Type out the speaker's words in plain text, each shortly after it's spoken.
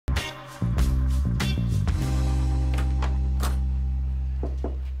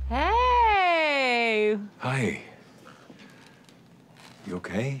Hi. You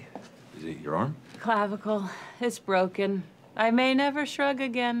okay? Is it your arm? Clavicle. It's broken. I may never shrug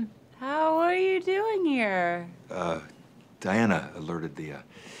again. How are you doing here? Diana alerted the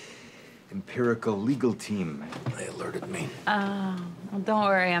empirical legal team. They alerted me. Oh, well, don't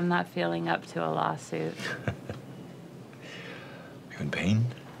worry. I'm not feeling up to a lawsuit. You in pain?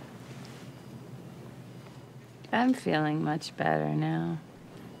 I'm feeling much better now.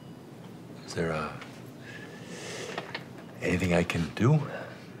 Is there, anything I can do?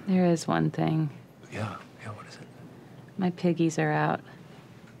 There is one thing. Yeah, what is it? My piggies are out.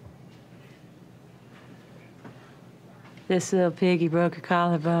 This little piggy broke her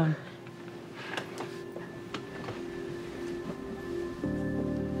collarbone.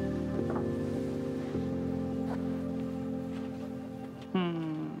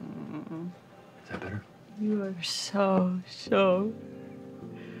 Is that better? You are so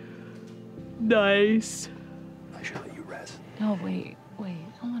nice. I should let you rest. No, wait.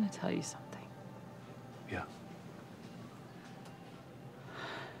 I want to tell you something. Yeah.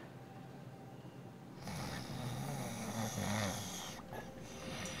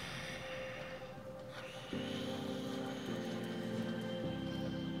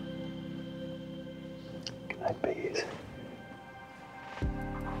 Good night, babies.